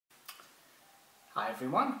Hi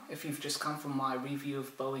everyone, if you've just come from my review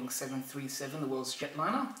of Boeing 737, the world's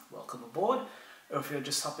jetliner, welcome aboard. Or if you're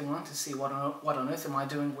just hopping on to see what on earth am I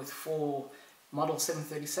doing with 4 model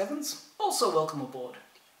 737s, also welcome aboard.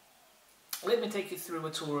 Let me take you through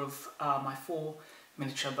a tour of my 4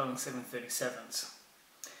 miniature Boeing 737s.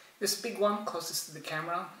 This big one closest to the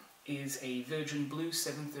camera is a Virgin Blue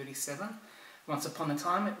 737. Once upon a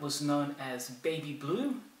time it was known as Baby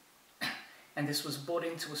Blue, and this was brought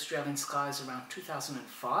into Australian skies around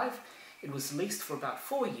 2005. It was leased for about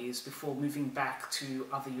 4 years before moving back to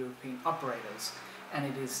other European operators, and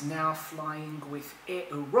it is now flying with Air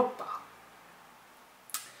Europa.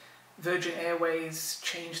 Virgin Airways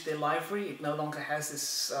changed their livery. It no longer has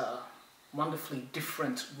this wonderfully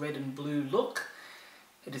different red and blue look.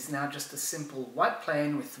 It is now just a simple white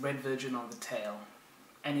plane with red Virgin on the tail.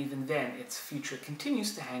 And even then, its future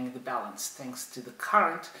continues to hang in the balance thanks to the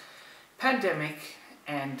current pandemic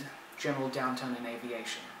and general downturn in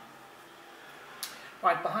aviation.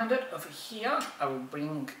 Right behind it, over here, I will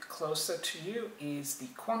bring closer to you, is the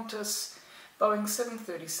Qantas Boeing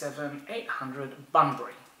 737-800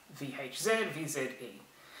 Bunbury, VHZ, VZE.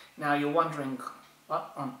 Now you're wondering,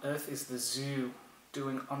 what on earth is the zoo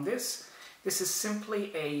doing on this? This is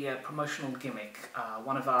simply a promotional gimmick.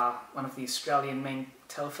 One of the Australian main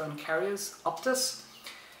telephone carriers, Optus,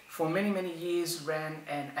 for many years ran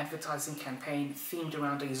an advertising campaign themed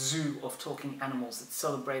around a zoo of talking animals that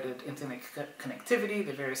celebrated internet connectivity,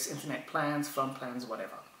 the various internet plans, phone plans,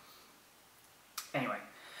 whatever. Anyway,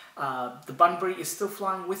 the Bunbury is still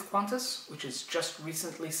flying with Qantas, which has just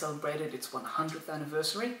recently celebrated its 100th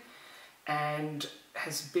anniversary and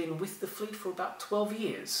has been with the fleet for about 12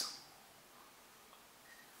 years.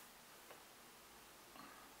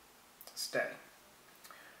 Stay.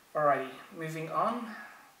 Alrighty, moving on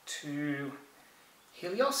to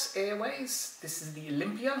Helios Airways. This is the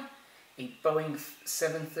Olympia, a Boeing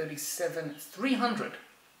 737-300.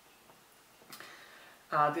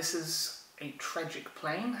 This is a tragic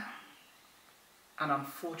plane, and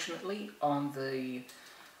unfortunately on the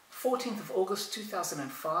 14th of August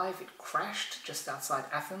 2005 it crashed just outside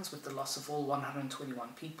Athens with the loss of all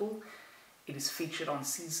 121 people. It is featured in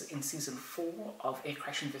season 4 of Air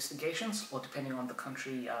Crash Investigations, or depending on the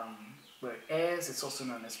country where it airs, it's also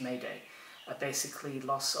known as Mayday. Basically,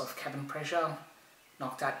 loss of cabin pressure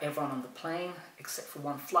knocked out everyone on the plane except for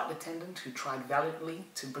one flight attendant who tried valiantly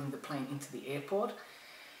to bring the plane into the airport,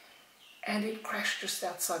 and it crashed just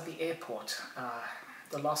outside the airport.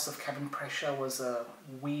 The loss of cabin pressure was a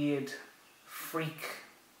weird, freak,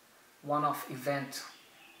 one-off event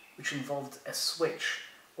which involved a switch,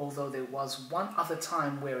 although there was one other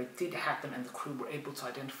time where it did happen and the crew were able to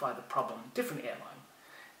identify the problem, different airline,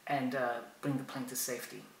 and bring the plane to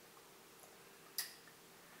safety.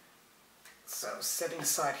 So, setting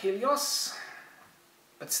aside Helios,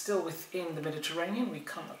 but still within the Mediterranean, we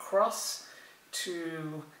come across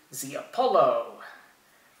to the Apollo,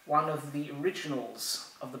 one of the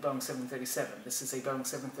originals of the Boeing 737. This is a Boeing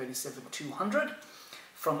 737-200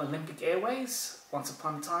 from Olympic Airways, once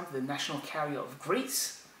upon a time the national carrier of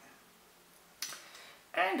Greece.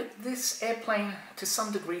 And this airplane, to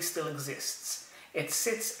some degree, still exists. It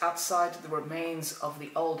sits outside the remains of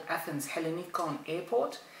the old Athens Hellinikon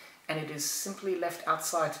airport, and it is simply left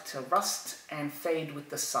outside to rust and fade with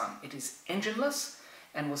the sun. It is engineless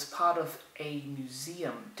and was part of a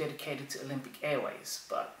museum dedicated to Olympic Airways,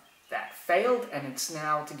 but that failed, and it's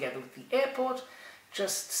now, together with the airport,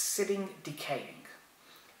 just sitting decaying.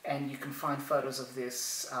 And you can find photos of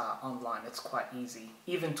this online. It's quite easy.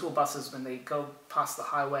 Even tour buses, when they go past the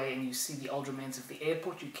highway and you see the old remains of the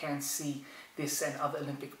airport, you can see this and other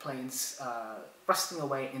Olympic planes rusting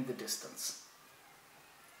away in the distance.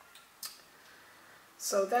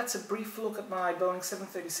 So that's a brief look at my Boeing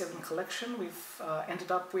 737 collection. We've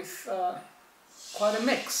ended up with quite a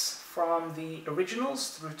mix, from the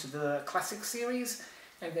originals through to the classic series,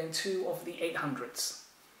 and then 2 of the 800s.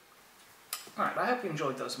 Alright, I hope you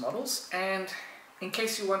enjoyed those models, and in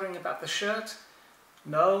case you're wondering about the shirt,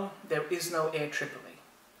 no, there is no Air Tripoli.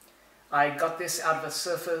 I got this out of a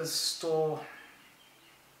surfer's store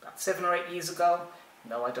about 7 or 8 years ago.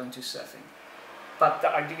 No, I don't do surfing. But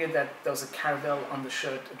the idea that there was a caravel on the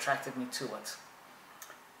shirt attracted me to it.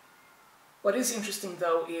 What is interesting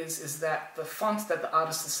though is that the font that the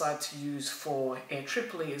artist decided to use for Air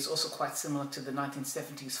Tripoli is also quite similar to the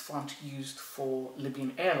 1970s font used for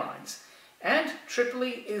Libyan Air Lines. And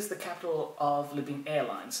Tripoli is the capital of Libyan Air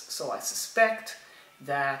Lines, so I suspect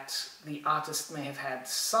that the artist may have had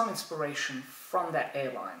some inspiration from that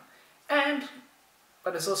airline.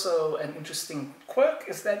 But there's also an interesting quirk,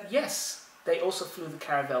 is that yes, they also flew the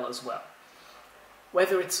Caravel as well.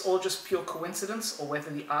 Whether it's all just pure coincidence or whether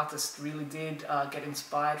the artist really did get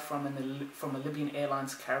inspired from a Libyan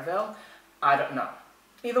Airlines caravel, I don't know.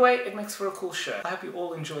 Either way, it makes for a cool shirt. I hope you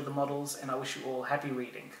all enjoyed the models and I wish you all happy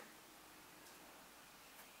reading.